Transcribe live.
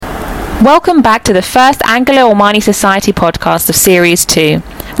Welcome back to the first Anglo-Omani Society podcast of Series 2.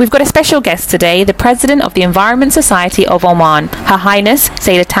 We've got a special guest today, the President of the Environment Society of Oman, Her Highness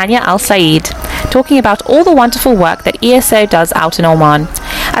Sayyidah Tanya Al Saeed, talking about all the wonderful work that ESO does out in Oman.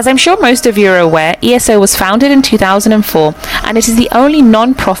 As I'm sure most of you are aware, ESO was founded in 2004 and it is the only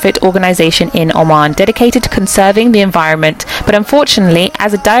non-profit organisation in Oman dedicated to conserving the environment, but unfortunately,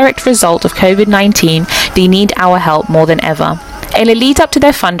 as a direct result of COVID-19, they need our help more than ever. In a lead up to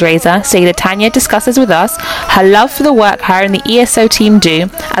their fundraiser, Sayyidah Tanya discusses with us her love for the work her and the ESO team do,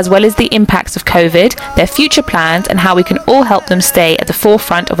 as well as the impacts of COVID, their future plans, and how we can all help them stay at the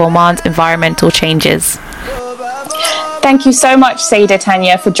forefront of Oman's environmental changes. Thank you so much, Sayyidah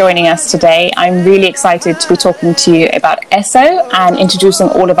Tanya, for joining us today. I'm really excited to be talking to you about ESO and introducing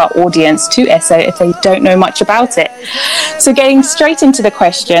all of our audience to ESO if they don't know much about it. So getting straight into the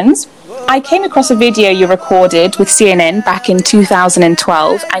questions, I came across a video you recorded with CNN back in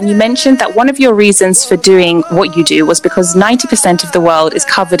 2012, and you mentioned that one of your reasons for doing what you do was because 90% of the world is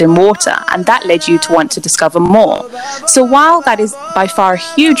covered in water, and that led you to want to discover more. So while that is by far a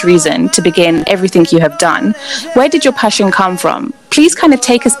huge reason to begin everything you have done, where did your passion come from? Please kind of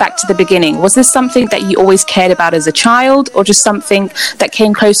take us back to the beginning. Was this something that you always cared about as a child, or just something that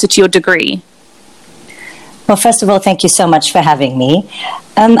came closer to your degree? Well, first of all, thank you so much for having me.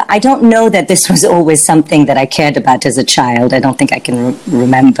 I don't know that this was always something that I cared about as a child. I don't think I can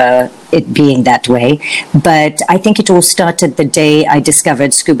remember it being that way. But I think it all started the day I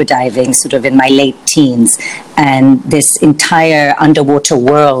discovered scuba diving, sort of in my late teens. And this entire underwater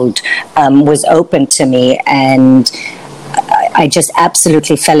world was open to me. And I just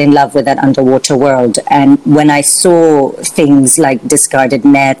absolutely fell in love with that underwater world. And when I saw things like discarded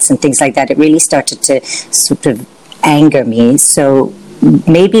nets and things like that, it really started to sort of anger me. So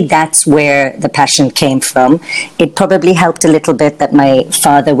maybe that's where the passion came from. It probably helped a little bit that my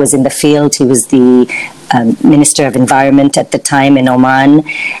father was in the field. He was the Minister of Environment at the time in Oman,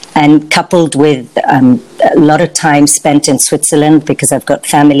 and coupled with a lot of time spent in Switzerland, because I've got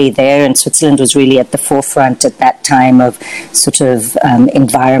family there, and Switzerland was really at the forefront at that time of sort of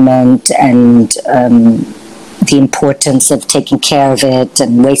environment and the importance of taking care of it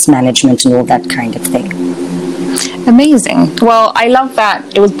and waste management and all that kind of thing. Amazing. Well, I love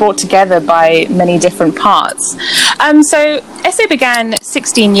that it was brought together by many different parts. So ESO began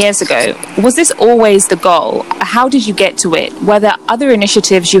 16 years ago. Was this always the goal? How did you get to it? Were there other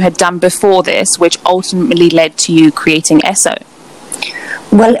initiatives you had done before this which ultimately led to you creating ESO?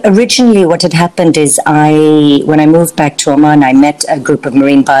 Well, originally what had happened is when I moved back to Oman, I met a group of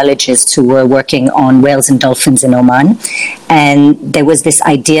marine biologists who were working on whales and dolphins in Oman. And there was this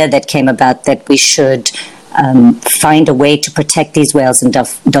idea that came about that we should find a way to protect these whales and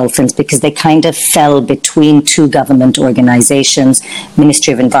dolphins, because they kind of fell between two government organizations,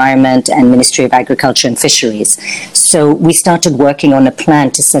 Ministry of Environment and Ministry of Agriculture and Fisheries. So we started working on a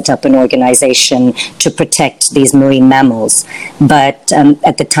plan to set up an organization to protect these marine mammals. But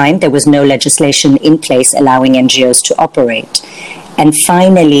at the time, there was no legislation in place allowing NGOs to operate. And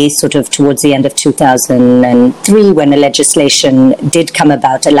finally, sort of towards the end of 2003, when a legislation did come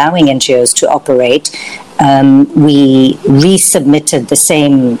about allowing NGOs to operate, we resubmitted the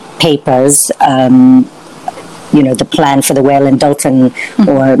same papers, the plan for the whale and dolphin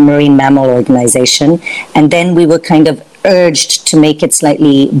or marine mammal organization. And then we were kind of urged to make it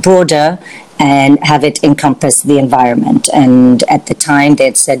slightly broader and have it encompass the environment. And at the time, they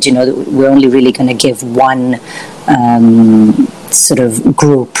had said, we're only really going to give one sort of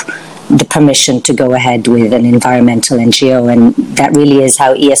group the permission to go ahead with an environmental NGO. And that really is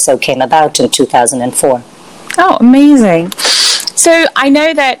how ESO came about in 2004. Oh, amazing. So I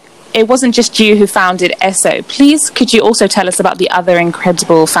know that it wasn't just you who founded ESO. Please, could you also tell us about the other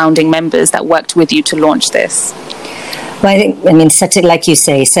incredible founding members that worked with you to launch this? Well, like you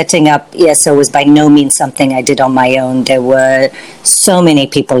say, setting up ESO was by no means something I did on my own. There were so many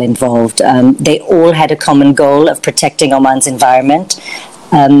people involved. They all had a common goal of protecting Oman's environment.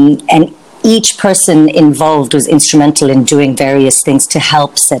 And each person involved was instrumental in doing various things to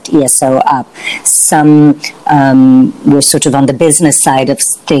help set ESO up. Some were sort of on the business side of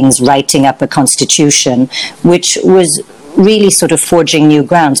things, writing up a constitution, which was really sort of forging new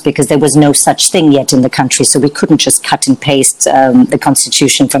grounds, because there was no such thing yet in the country, so we couldn't just cut and paste the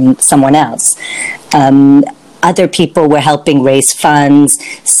constitution from someone else. Other people were helping raise funds.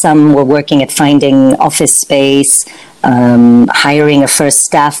 Some were working at finding office space. hiring a first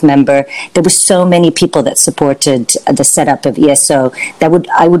staff member. There were so many people that supported the setup of ESO that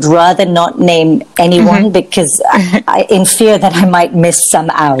I would rather not name anyone because I in fear that I might miss some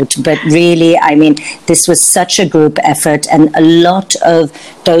out. But really, I mean, this was such a group effort, and a lot of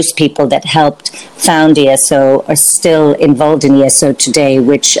those people that helped found ESO are still involved in ESO today,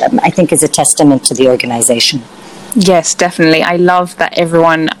 which I think is a testament to the organization. Yes, definitely. I love that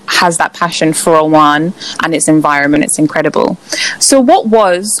everyone has that passion for Oman and its environment. It's incredible. So what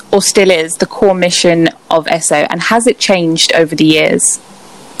was, or still is, the core mission of ESO, and has it changed over the years?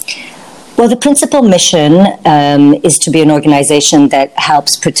 Well, the principal mission is to be an organization that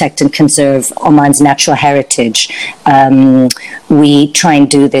helps protect and conserve Oman's natural heritage. We try and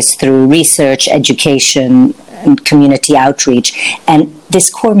do this through research, education, and community outreach. And this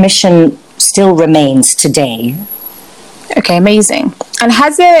core mission still remains today. Okay, amazing. And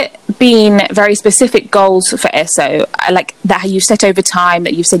has it been very specific goals for ESO, like that you set over time,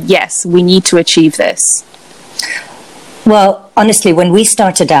 that you said, yes, we need to achieve this? Well, honestly, when we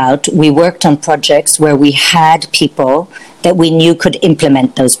started out, we worked on projects where we had people that we knew could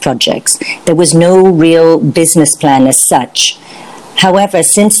implement those projects. There was no real business plan as such. However,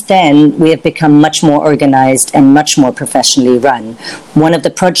 since then, we have become much more organized and much more professionally run. One of the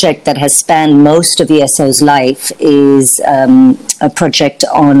projects that has spanned most of ESO's life is a project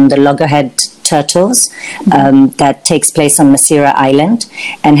on the loggerhead turtles that takes place on Masira Island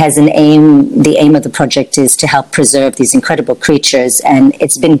and has an aim. The aim of the project is to help preserve these incredible creatures. And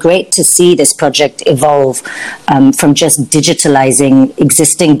it's been great to see this project evolve from just digitalizing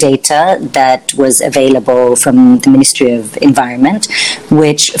existing data that was available from the Ministry of Environment,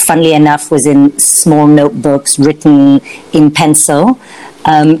 which, funnily enough, was in small notebooks written in pencil,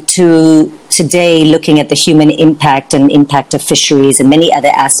 to today looking at the human impact and impact of fisheries and many other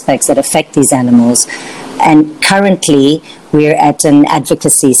aspects that affect these animals. And currently, we're at an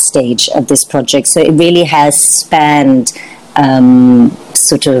advocacy stage of this project. So it really has spanned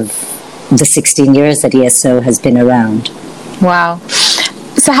sort of the 16 years that ESO has been around. Wow.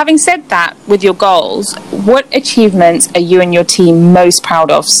 So having said that, with your goals, what achievements are you and your team most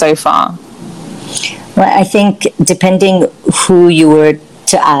proud of so far? Well, I think depending who you were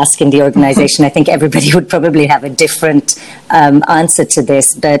to ask in the organization, I think everybody would probably have a different answer to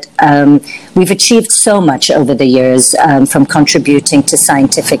this. But we've achieved so much over the years, from contributing to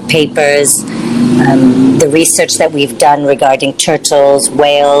scientific papers, the research that we've done regarding turtles,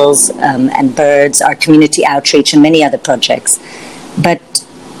 whales, and birds, our community outreach, and many other projects. But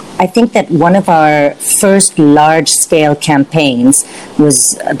I think that one of our first large-scale campaigns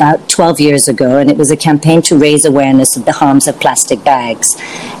was about 12 years ago, and it was a campaign to raise awareness of the harms of plastic bags.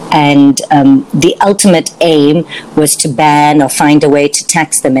 And the ultimate aim was to ban or find a way to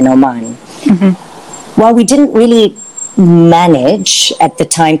tax them in Oman. While we didn't really manage at the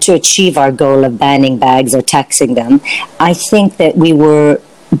time to achieve our goal of banning bags or taxing them, I think that we were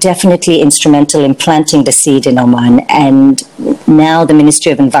definitely instrumental in planting the seed in Oman. And now the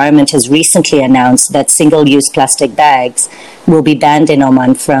Ministry of Environment has recently announced that single-use plastic bags will be banned in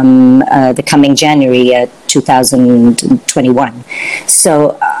Oman from the coming January 2021.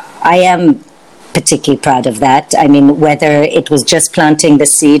 So I am particularly proud of that. I mean, whether it was just planting the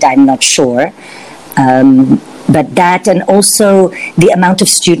seed, I'm not sure. But that, and also the amount of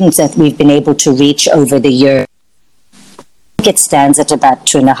students that we've been able to reach over the year, it stands at about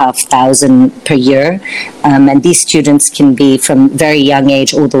 2,500 per year, and these students can be from very young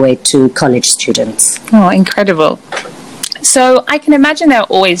age all the way to college students. Oh, incredible. So I can imagine there are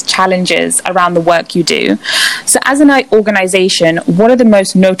always challenges around the work you do. So as an organization, what are the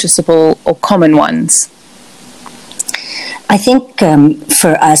most noticeable or common ones? I think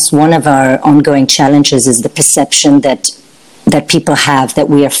for us, one of our ongoing challenges is the perception that people have that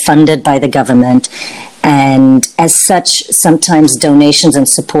we are funded by the government, and as such, sometimes donations and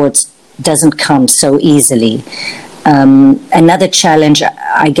supports doesn't come so easily. Another challenge,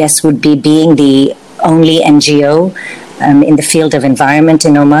 I guess, would be being the only NGO in the field of environment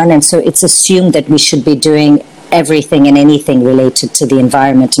in Oman, and so it's assumed that we should be doing everything and anything related to the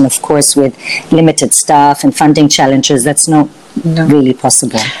environment, and of course with limited staff and funding challenges, that's not really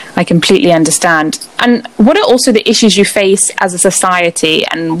possible. I completely understand. And what are also the issues you face as a society,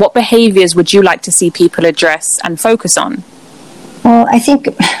 and what behaviours would you like to see people address and focus on? Well, I think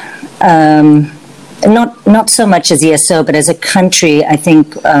not so much as ESO, but as a country, I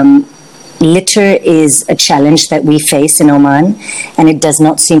think litter is a challenge that we face in Oman, and it does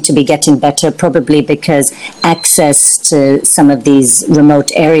not seem to be getting better, probably because access to some of these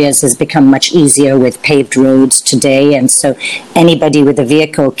remote areas has become much easier with paved roads today, and so anybody with a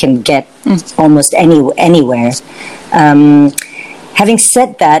vehicle can get almost anywhere. Having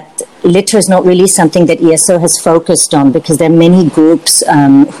said that, litter is not really something that ESO has focused on, because there are many groups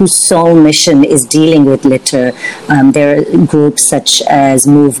whose sole mission is dealing with litter. There are groups such as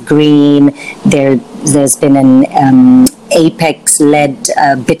Move Green. There's been an Apex-led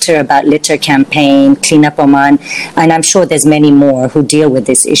Bitter About Litter campaign, Clean Up Oman, and I'm sure there's many more who deal with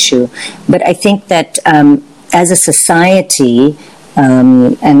this issue. But I think that as a society,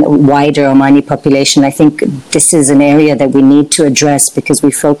 and a wider Omani population, I think this is an area that we need to address, because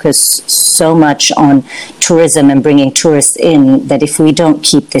we focus so much on tourism and bringing tourists in that if we don't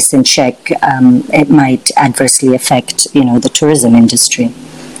keep this in check, it might adversely affect, the tourism industry.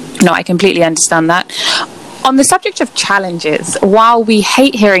 No, I completely understand that. On the subject of challenges, while we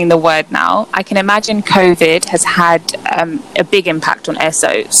hate hearing the word now, I can imagine COVID has had a big impact on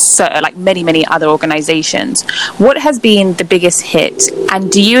ESO, so, like many other organizations. What has been the biggest hit?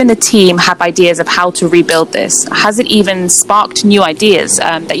 And do you and the team have ideas of how to rebuild this? Has it even sparked new ideas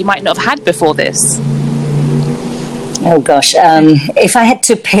that you might not have had before this? Oh, gosh. If I had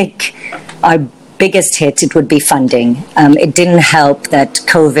to pick our biggest hit, it would be funding. It didn't help that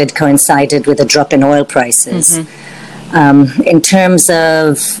COVID coincided with a drop in oil prices. In terms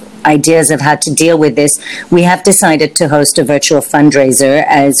of ideas of how to deal with this, we have decided to host a virtual fundraiser,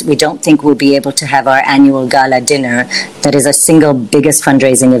 as we don't think we'll be able to have our annual gala dinner. That is our single biggest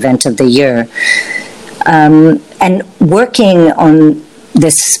fundraising event of the year. And working on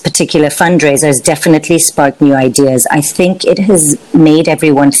this particular fundraiser has definitely sparked new ideas. I think it has made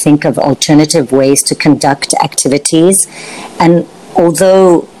everyone think of alternative ways to conduct activities. And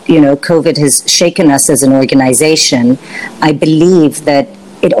although, COVID has shaken us as an organization, I believe that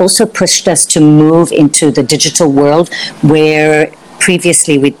it also pushed us to move into the digital world, where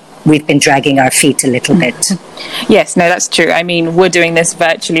previously we've been dragging our feet a little bit. Yes, no, that's true. I mean, we're doing this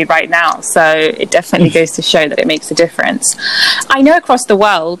virtually right now, so it definitely goes to show that it makes a difference. I know across the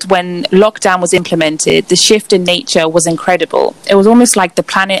world, when lockdown was implemented, the shift in nature was incredible. It was almost like the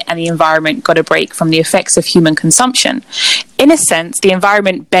planet and the environment got a break from the effects of human consumption. In a sense, the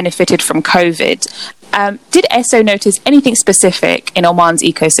environment benefited from COVID. Did ESO notice anything specific in Oman's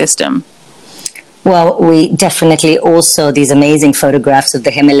ecosystem? Well, we definitely also these amazing photographs of the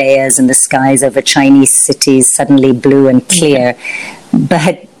Himalayas and the skies over Chinese cities suddenly blue and clear.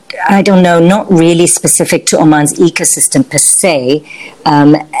 But I don't know, not really specific to Oman's ecosystem per se,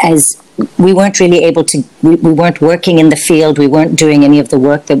 as we weren't really able to, we weren't working in the field, we weren't doing any of the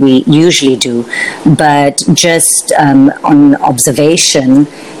work that we usually do, but just on observation,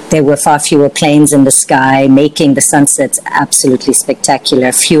 there were far fewer planes in the sky, making the sunsets absolutely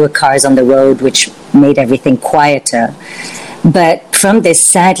spectacular, fewer cars on the road, which made everything quieter. But from this,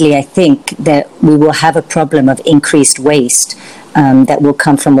 sadly, I think that we will have a problem of increased waste that will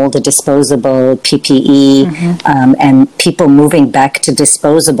come from all the disposable PPE and people moving back to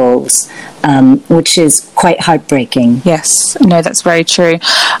disposables, which is quite heartbreaking. Yes, no, that's very true.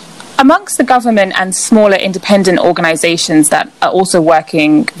 Amongst the government and smaller independent organizations that are also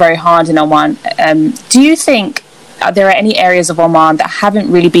working very hard in Oman, do you think there are any areas of Oman that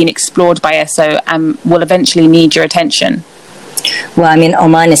haven't really been explored by ESO and will eventually need your attention? Well, I mean,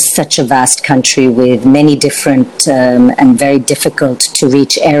 Oman is such a vast country with many different and very difficult to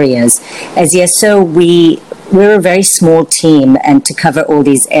reach areas. As ESO, we're a very small team, and to cover all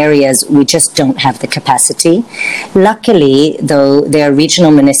these areas, we just don't have the capacity. Luckily, though, there are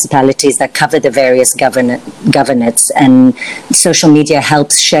regional municipalities that cover the various governorates, and social media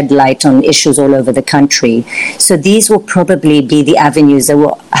helps shed light on issues all over the country. So these will probably be the avenues that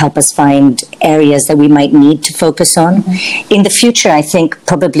will help us find areas that we might need to focus on. In the future, I think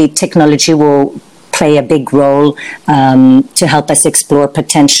probably technology will play a big role to help us explore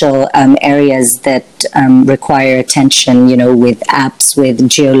potential areas that require attention, with apps, with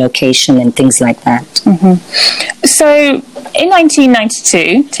geolocation and things like that. So in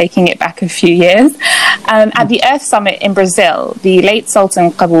 1992, taking it back a few years, at the Earth Summit in Brazil, the late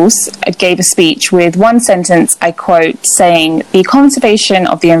Sultan Qaboos gave a speech with one sentence, I quote, saying, "The conservation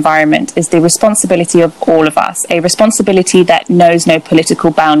of the environment is the responsibility of all of us, a responsibility that knows no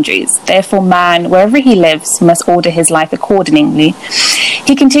political boundaries. Therefore, man, wherever he lives, must order his life accordingly."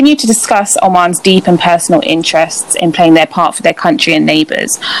 He continued to discuss Oman's deep and personal interests in playing their part for their country and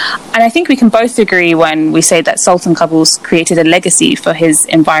neighbours. And I think we can both agree when we say that Sultan Qaboos created a legacy for his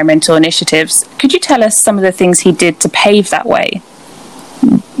environmental initiatives. Could you tell us some of the things he did to pave that way?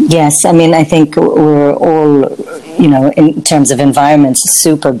 Yes, I mean, I think we're all, in terms of environments,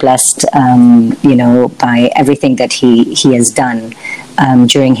 super blessed, by everything that he has done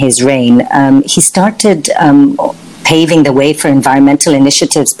during his reign. He started paving the way for environmental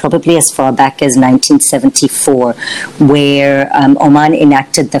initiatives probably as far back as 1974, where Oman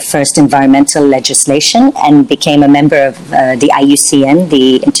enacted the first environmental legislation and became a member of the IUCN,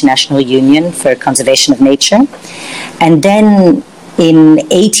 the International Union for Conservation of Nature. And then in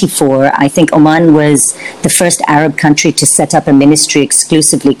 84, I think Oman was the first Arab country to set up a ministry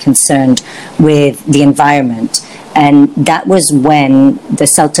exclusively concerned with the environment. And that was when the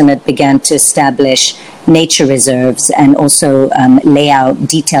Sultanate began to establish nature reserves and also lay out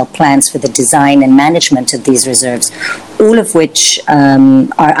detailed plans for the design and management of these reserves, all of which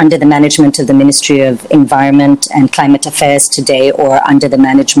are under the management of the Ministry of Environment and Climate Affairs today, or under the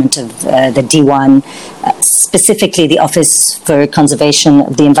management of the Diwan, specifically the Office for Conservation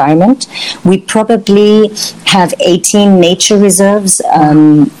of the Environment. We probably have 18 nature reserves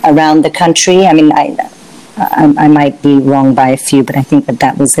around the country. I mean, I might be wrong by a few, but I think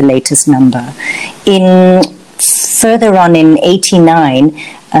that was the latest number. Further on in 89,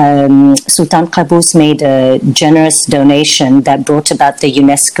 Sultan Qaboos made a generous donation that brought about the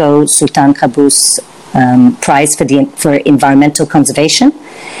UNESCO Sultan Qaboos Prize for Environmental Conservation.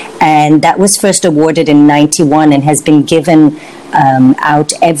 And that was first awarded in 91 and has been given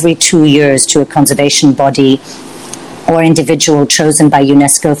out every 2 years to a conservation body or individual chosen by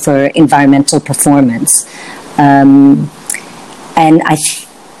UNESCO for environmental performance. And I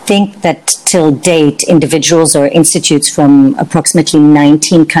think that till date, individuals or institutes from approximately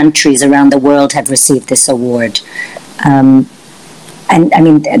 19 countries around the world have received this award. And I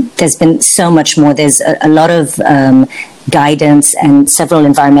mean, there's been so much more. There's a lot of guidance, and several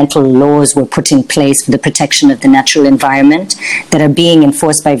environmental laws were put in place for the protection of the natural environment that are being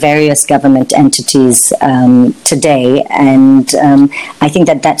enforced by various government entities today. And I think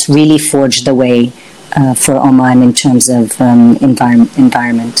that's really forged the way for Oman in terms of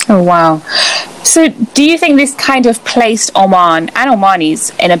environment. Oh, wow. So do you think this kind of placed Oman and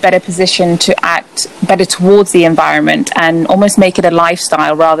Omanis in a better position to act better towards the environment and almost make it a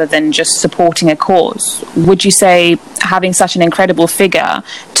lifestyle rather than just supporting a cause? Would you say having such an incredible figure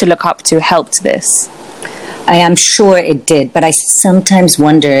to look up to helped this? I am sure it did, but I sometimes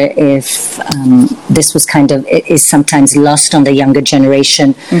wonder if this was is sometimes lost on the younger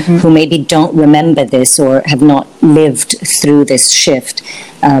generation who maybe don't remember this or have not lived through this shift.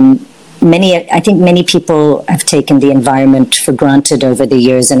 I think many people have taken the environment for granted over the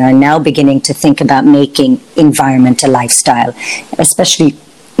years and are now beginning to think about making environment a lifestyle, especially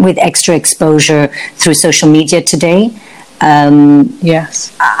with extra exposure through social media today.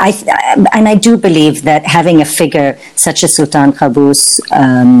 Yes. I do believe that having a figure such as Sultan Qaboos,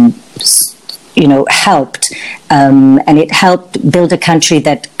 helped, and it helped build a country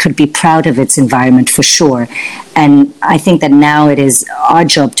that could be proud of its environment for sure. And I think that now it is our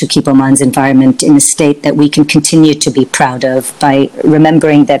job to keep Oman's environment in a state that we can continue to be proud of by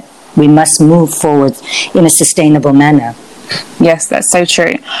remembering that we must move forward in a sustainable manner. Yes, that's so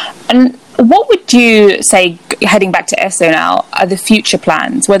true. And what would you say, heading back to ESSO now, are the future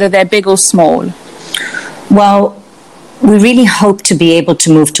plans, whether they're big or small? Well, we really hope to be able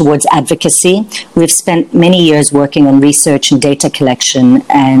to move towards advocacy. We've spent many years working on research and data collection,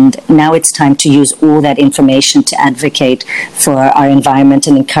 and now it's time to use all that information to advocate for our environment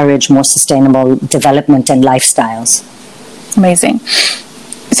and encourage more sustainable development and lifestyles. Amazing.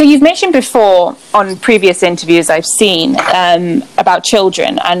 So you've mentioned before on previous interviews I've seen about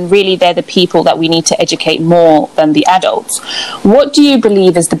children, and really they're the people that we need to educate more than the adults. What do you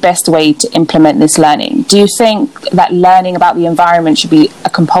believe is the best way to implement this learning? Do you think that learning about the environment should be a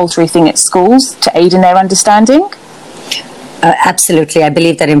compulsory thing at schools to aid in their understanding? Absolutely. I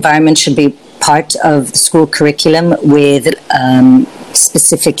believe that environment should be part of the school curriculum with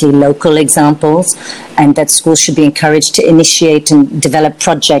specifically local examples, and that schools should be encouraged to initiate and develop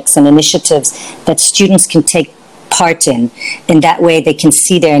projects and initiatives that students can take part in. In that way, they can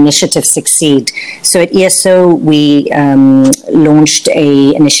see their initiative succeed. So at ESO, we launched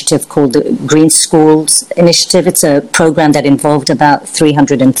an initiative called the Green Schools Initiative. It's a program that involved about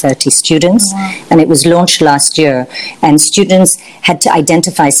 330 students, and it was launched last year. And students had to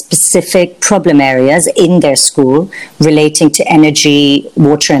identify specific problem areas in their school relating to energy,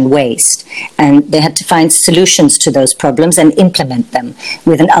 water, and waste. And they had to find solutions to those problems and implement them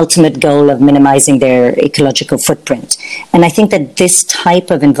with an ultimate goal of minimizing their ecological footprint. And I think that this type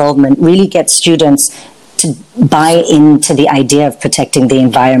of involvement really gets students to buy into the idea of protecting the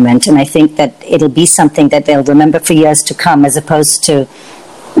environment. And I think that it'll be something that they'll remember for years to come, as opposed to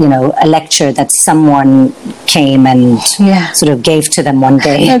a lecture that someone came and sort of gave to them one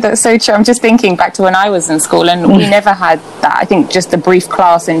day. No, that's so true. I'm just thinking back to when I was in school, and we never had that. I think just a brief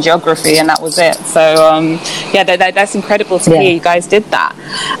class in geography, and that was it. So that's incredible to hear you guys did that.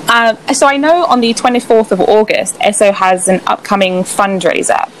 So I know on the 24th of August, ESO has an upcoming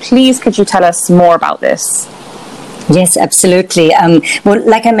fundraiser. Please, could you tell us more about this? Yes, absolutely. Well,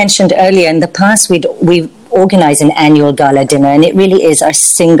 like I mentioned earlier, in the past we've organized an annual gala dinner, and it really is our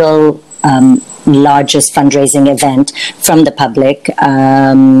single largest fundraising event from the public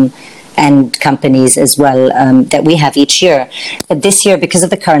and companies as well that we have each year. But this year, because of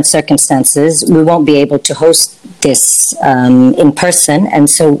the current circumstances, we won't be able to host this in person, and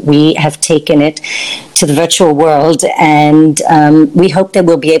so we have taken it to the virtual world, and we hope that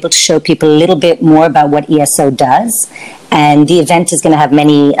we'll be able to show people a little bit more about what ESO does. And the event is going to have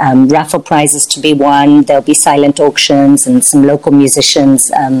many raffle prizes to be won. There'll be silent auctions and some local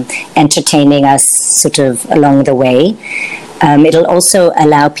musicians entertaining us sort of along the way. It'll also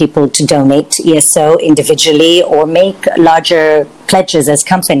allow people to donate to ESO individually or make larger pledges as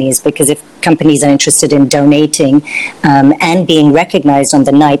companies, because if companies are interested in donating and being recognized on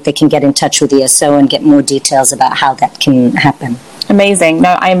the night, they can get in touch with ESO and get more details about how that can happen. Amazing.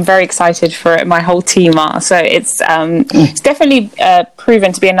 No, I am very excited for it. My whole team are. So it's definitely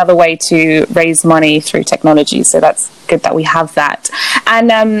proven to be another way to raise money through technology. So that's good that we have that.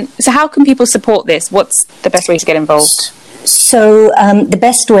 And so how can people support this? What's the best way to get involved? So the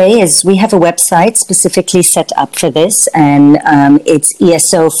best way is we have a website specifically set up for this, and it's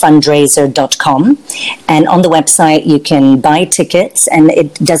esofundraiser.com. And on the website, you can buy tickets, and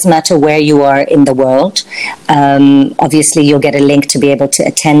it doesn't matter where you are in the world. Obviously, you'll get a link to be able to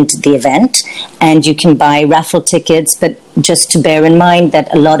attend the event, and you can buy raffle tickets. But just to bear in mind that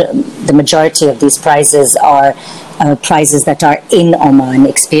the majority of these prizes are prizes that are in Oman,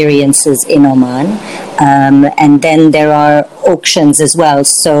 experiences in Oman. And then there are auctions as well.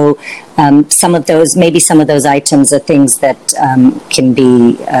 So some of those items are things that can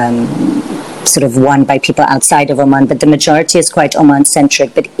be sort of won by people outside of Oman, but the majority is quite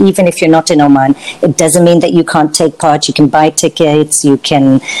Oman-centric. But even if you're not in Oman, it doesn't mean that you can't take part. You can buy tickets, you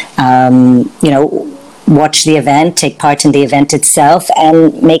can, watch the event, take part in the event itself,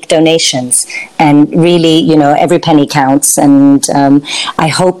 and make donations. And really, every penny counts. And I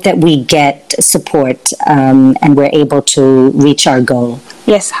hope that we get support and we're able to reach our goal.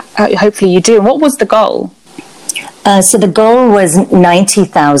 Yes, hopefully you do. What was the goal? So the goal was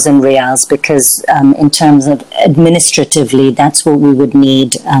 90,000 riyals, because in terms of administratively, that's what we would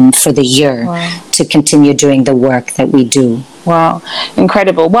need for the year to continue doing the work that we do. Wow,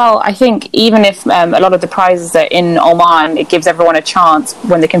 incredible. Well, I think even if a lot of the prizes are in Oman, it gives everyone a chance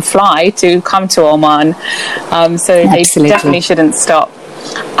when they can fly to come to Oman. So they definitely shouldn't stop.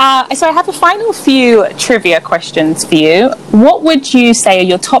 So I have a final few trivia questions for you. What would you say are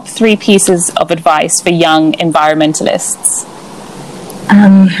your top 3 pieces of advice for young environmentalists?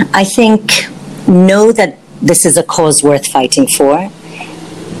 I think know that this is a cause worth fighting for.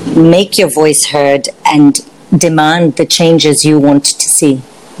 Make your voice heard and demand the changes you want to see.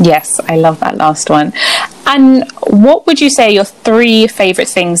 Yes, I love that last one. And what would you say your 3 favorite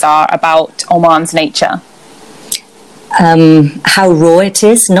things are about Oman's nature? How raw it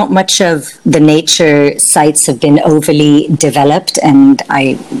is. Not much of the nature sites have been overly developed, and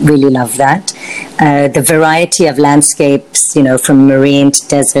I really love that. The variety of landscapes, from marine to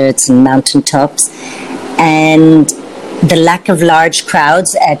deserts and mountaintops, and the lack of large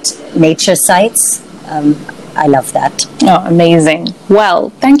crowds at nature sites. I love that. Oh, amazing. Well,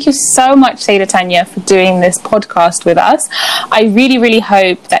 thank you so much, Sayyidah Tanya, for doing this podcast with us. I really, really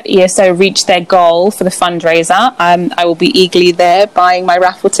hope that ESO reach their goal for the fundraiser. I will be eagerly there buying my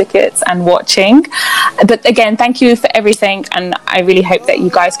raffle tickets and watching. But again, thank you for everything, and I really hope that you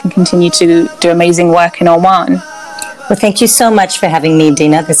guys can continue to do amazing work in Oman. Well, thank you so much for having me,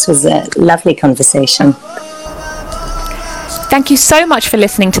 Dina. This was a lovely conversation. Thank you so much for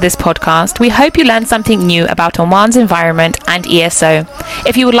listening to this podcast. We hope you learned something new about Oman's environment and ESO.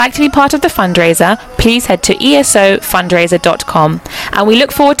 If you would like to be part of the fundraiser, please head to esofundraiser.com, and we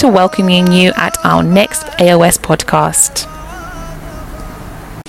look forward to welcoming you at our next AOS podcast.